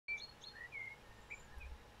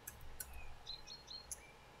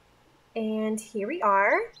And here we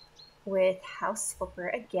are with House Flipper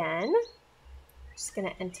again. Just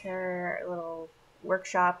gonna enter a little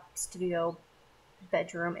workshop, studio,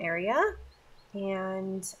 bedroom area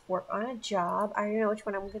and work on a job. I don't know which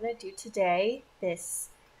one I'm gonna do today. This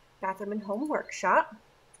bathroom and home workshop.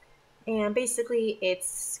 And basically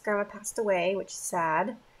it's grandma passed away, which is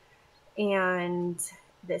sad. And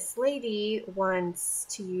this lady wants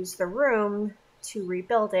to use the room to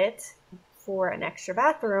rebuild it for an extra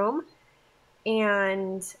bathroom,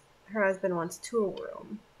 and her husband wants a tool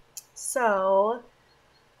room. So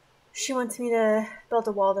she wants me to build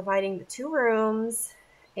a wall dividing the two rooms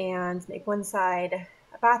and make one side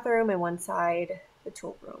a bathroom and one side the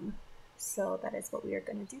tool room. So that is what we are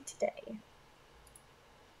going to do today.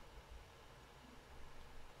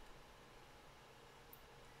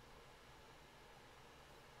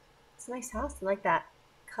 It's a nice house. I like that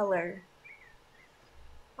color.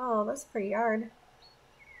 Oh, that's a pretty yard.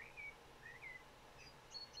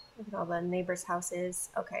 Look at all the neighbors' houses.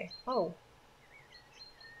 Okay. Oh.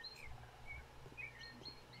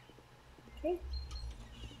 Okay.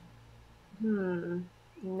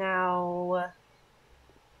 Now,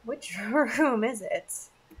 which room is it?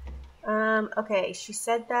 Okay, she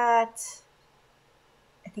said that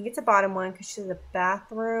I think it's a bottom one because she said the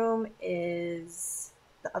bathroom is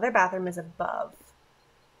the other bathroom is above.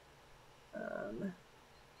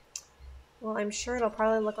 Well, I'm sure it'll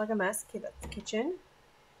probably look like a mess. Okay, that's the kitchen.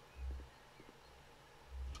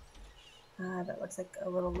 That looks like a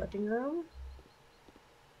little living room.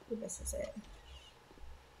 Ooh, this is it.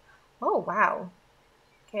 Oh, wow.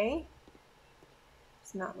 Okay.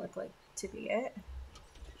 Does not look like to be it.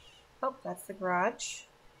 Oh, that's the garage.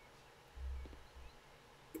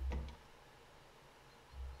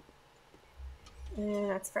 And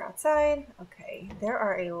that's for outside. Okay, there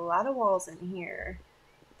are a lot of walls in here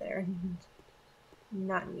that are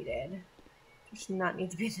not needed. There should not need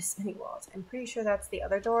to be this many walls. I'm pretty sure that's the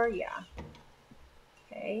other door. Yeah.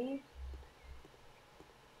 Okay.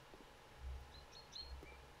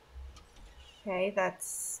 Okay,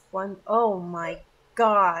 that's one. Oh my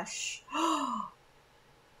gosh.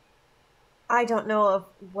 I don't know of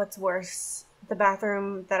what's worse, the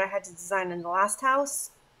bathroom that I had to design in the last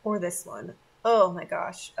house or this one. Oh my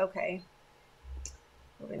gosh. Okay.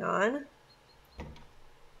 Moving on.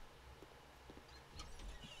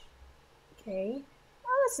 Okay.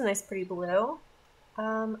 Oh, that's a nice pretty blue.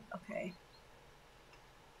 Okay.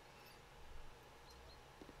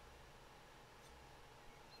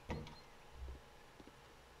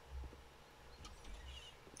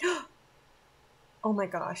 Oh my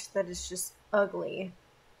gosh, that is just ugly.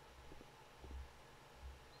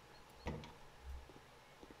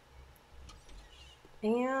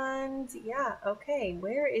 And yeah, okay,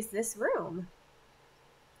 where is this room?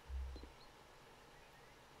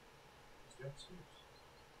 Let's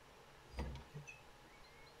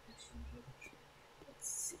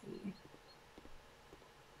see.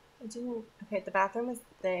 I didn't. Okay, the bathroom is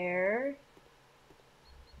there.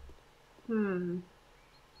 Hmm.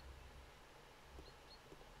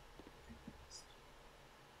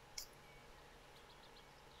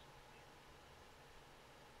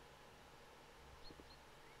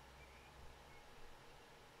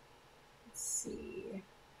 Let's see.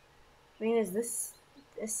 I mean, is this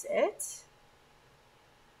it?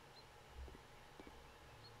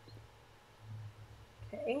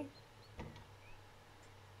 Okay.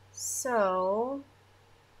 So,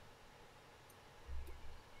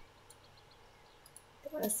 they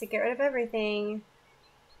want us to get rid of everything.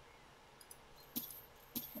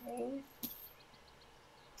 Okay.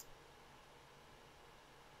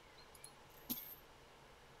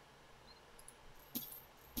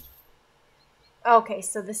 Okay,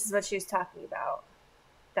 so this is what she was talking about.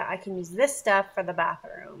 That I can use this stuff for the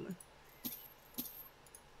bathroom.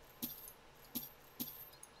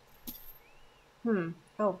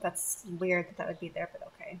 Oh, that's weird that would be there,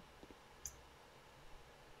 but okay.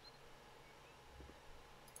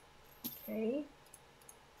 Okay.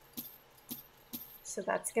 So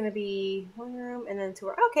that's going to be one room and then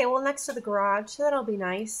two. Okay, well, next to the garage. So that'll be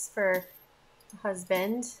nice for the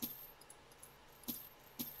husband.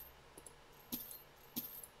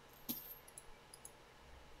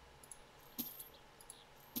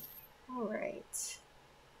 All right.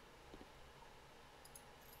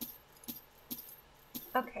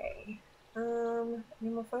 Okay. Any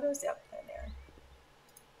more photos? Yep, they're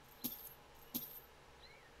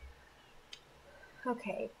there.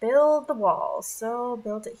 Okay, build the wall. So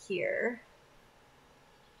build it here.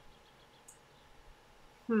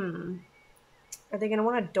 Are they going to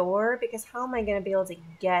want a door? Because how am I going to be able to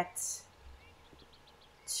get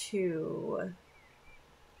to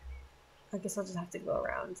I guess I'll just have to go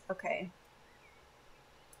around. Okay.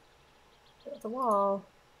 Build the wall.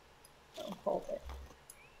 Oh, hold it.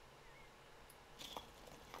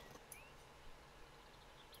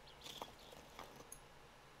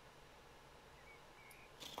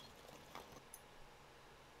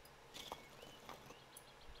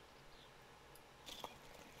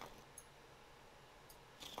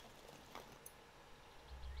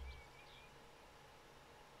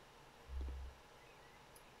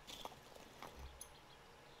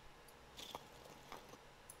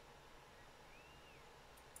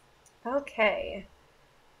 Okay.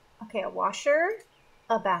 Okay, a washer,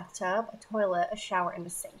 a bathtub, a toilet, a shower, and a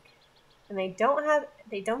sink. And they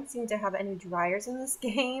don't seem to have any dryers in this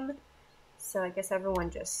game. So I guess everyone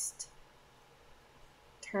just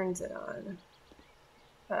turns it on.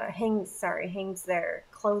 Hangs their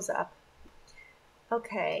clothes up.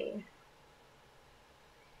 Okay.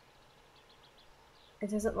 It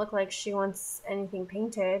doesn't look like she wants anything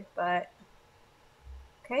painted, but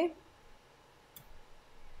okay.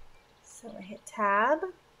 So I hit tab.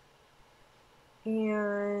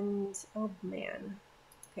 And, oh man.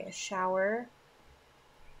 Okay, a shower.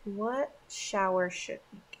 What shower should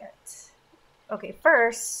we get? Okay,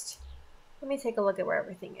 first, let me take a look at where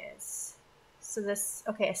everything is. So this,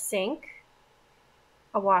 okay, a sink,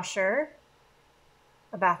 a washer,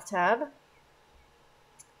 a bathtub,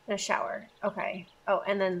 and a shower. Okay. Oh,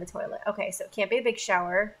 and then the toilet. Okay, so it can't be a big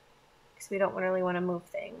shower because we don't really want to move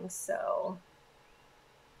things. So,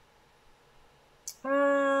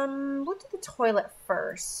 we'll do the toilet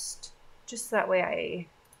first, just so that way I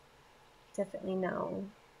definitely know.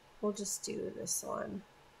 We'll just do this one.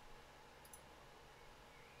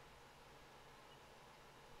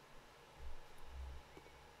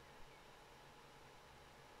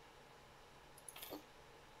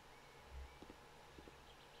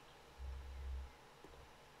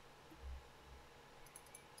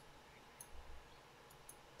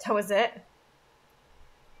 That was it.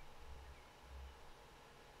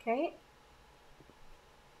 Okay.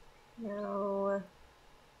 Now,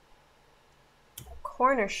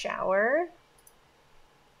 corner shower.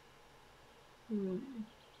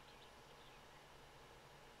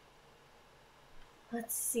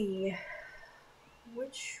 Let's see.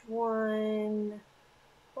 Which one?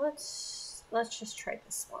 Let's just try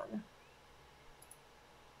this one.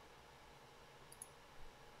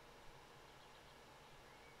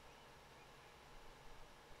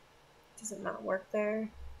 Does it not work there?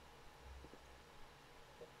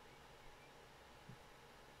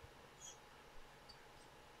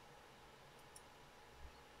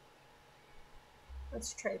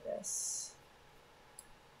 Let's try this.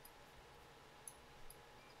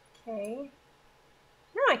 Okay.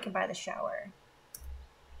 Now I can buy the shower.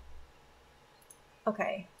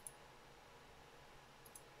 Okay.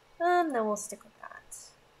 Then we'll stick with that.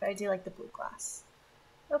 But I do like the blue glass.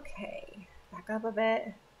 Okay. Back up a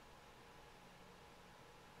bit.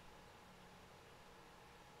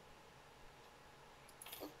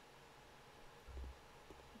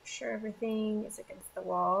 Make sure everything is against the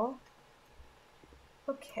wall.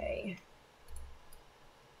 Okay.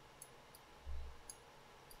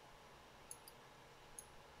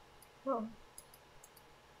 Oh.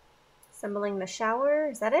 Assembling the shower.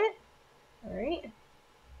 Is that it? All right.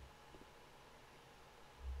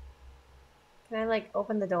 Can I like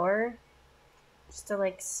open the door just to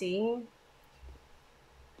like see?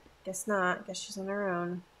 Guess not. Guess she's on her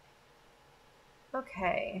own.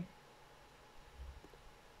 Okay.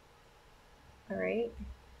 All right.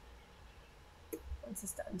 Once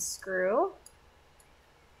it's done, screw.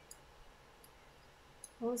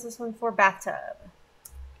 What was this one for? Bathtub.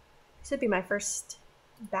 This would be my first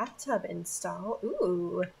bathtub install.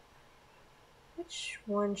 Ooh. Which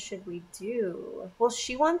one should we do? Well,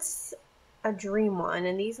 she wants a dream one,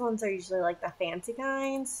 and these ones are usually like the fancy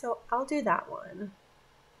kinds, so I'll do that one.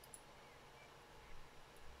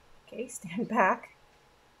 Okay, stand back.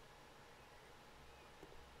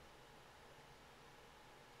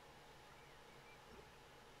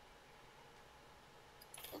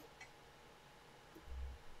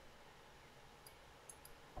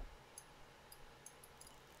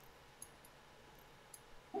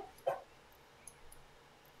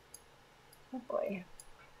 Oh boy.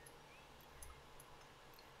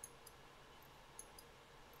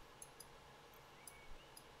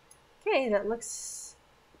 Okay, that looks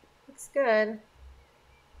good.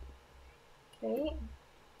 Okay.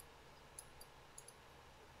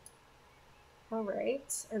 All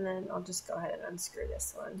right, and then I'll just go ahead and unscrew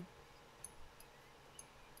this one.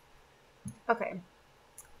 Okay,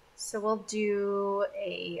 so we'll do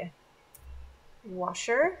a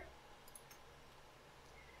washer.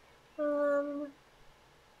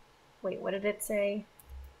 Wait, what did it say?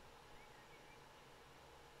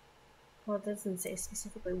 Well, it doesn't say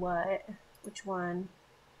specifically what. Which one?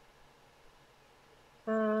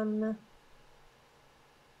 We'll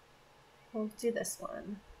do this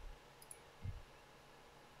one.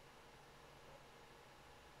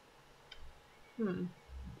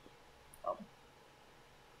 Oh.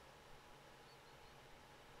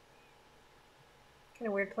 Kind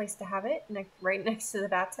of weird place to have it, right next to the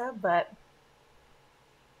bathtub, but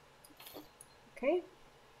okay.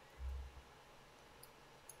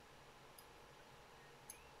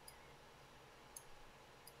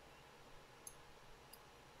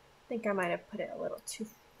 I think I might have put it a little too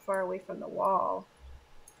far away from the wall.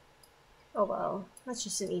 Oh well, that's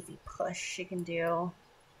just an easy push you can do.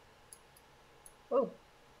 Oh,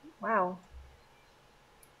 wow.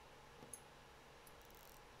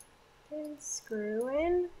 And screw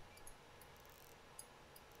in.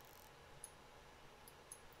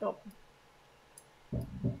 Oh. Oh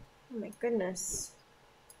my goodness.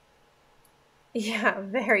 Yeah,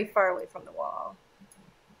 very far away from the wall.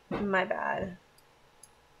 My bad.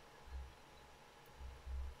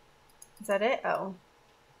 Is that it? Oh.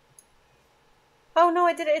 Oh no,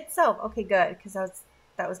 I did it itself. Okay, good, because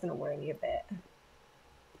that was gonna worry me a bit.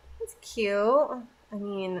 That's cute. I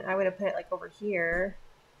mean, I would have put it like over here,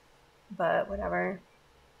 but whatever.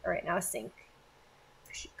 All right, now a sink.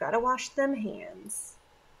 You gotta wash them hands.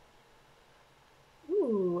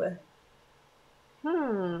 Ooh.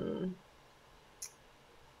 This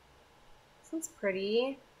one's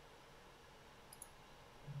pretty.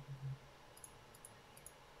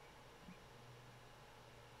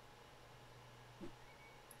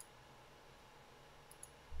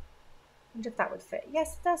 I wonder if that would fit.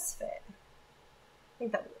 Yes, it does fit. I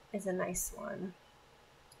think that is a nice one.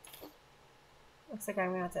 Looks like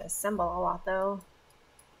I'm gonna have to assemble a lot though.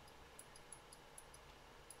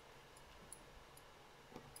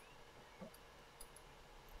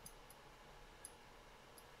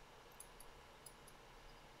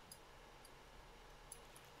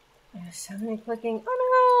 There's so many clicking.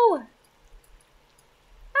 Oh no!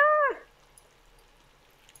 Ah!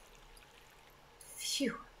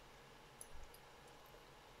 Phew.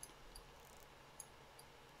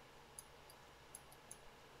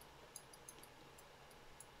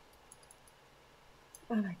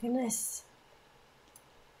 Oh my goodness.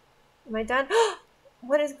 Am I done?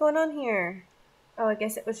 What is going on here? Oh, I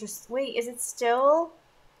guess it was just... Wait, is it still?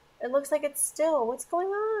 It looks like it's still. What's going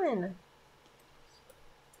on?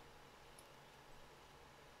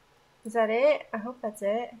 Is that it? I hope that's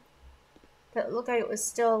it. That looked like it was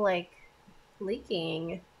still, like,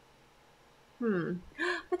 leaking.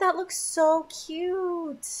 But that looks so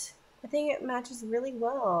cute. I think it matches really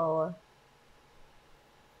well.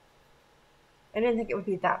 I didn't think it would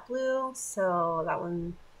be that blue, so that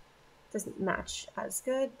one doesn't match as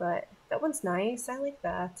good, but that one's nice. I like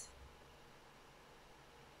that.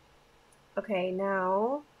 Okay,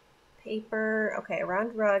 now paper. Okay, a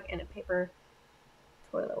round rug and a paper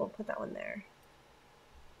toilet. We'll put that one there.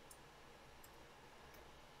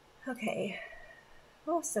 Okay.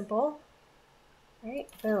 Oh, simple. All right,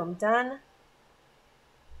 boom, done.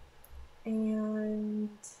 And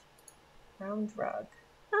round rug.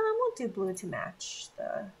 We'll do blue to match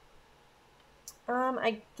the...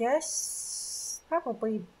 I guess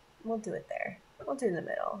probably we'll do it there. We'll do in the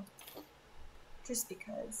middle. Just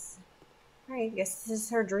because. Alright, I guess this is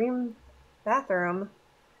her dream bathroom.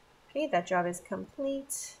 Okay, that job is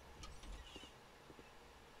complete.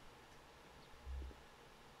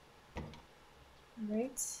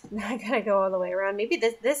 Alright, now I gotta go all the way around. Maybe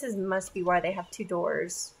this must be why they have two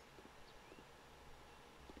doors.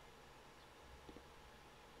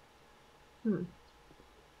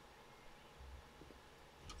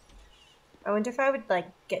 I wonder if I would, like,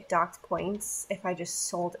 get docked points if I just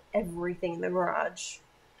sold everything in the garage.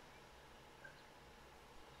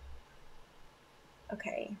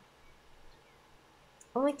 Okay.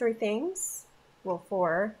 Only 3 things? Well,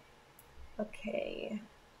 4. Okay.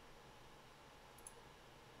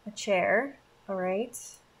 A chair.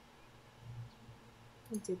 Alright.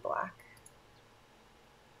 We'll do black.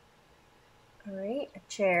 Alright, a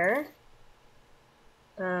chair.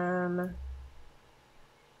 A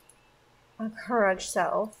garage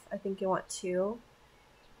shelf. I think you want 2.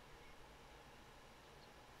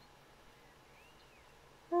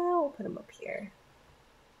 We'll put them up here.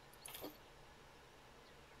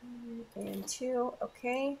 And 2,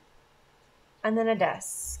 okay. And then a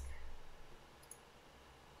desk.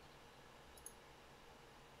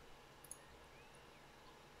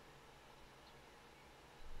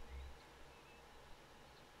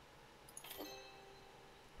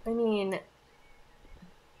 I mean,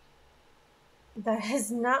 that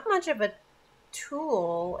is not much of a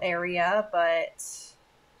tool area, but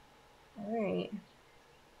all right.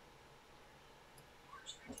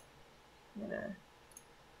 I'm gonna,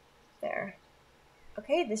 there.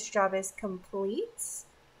 Okay, this job is complete.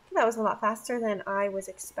 That was a lot faster than I was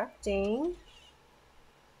expecting.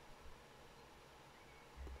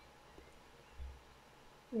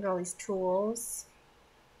 Look at all these tools.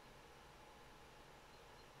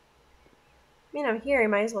 I mean, I'm here, I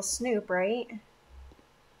might as well snoop, right?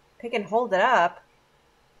 Pick and hold it up.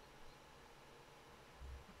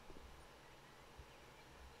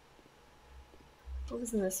 What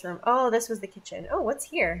was in this room? Oh, this was the kitchen. Oh, what's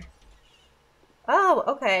here? Oh,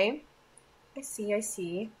 okay. I see, I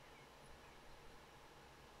see.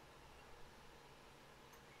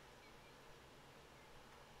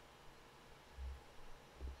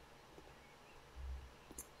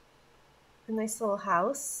 A nice little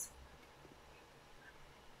house.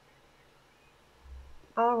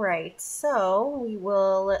 All right, so we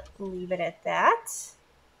will leave it at that.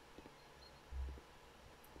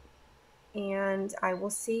 And I will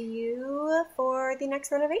see you for the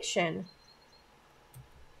next renovation.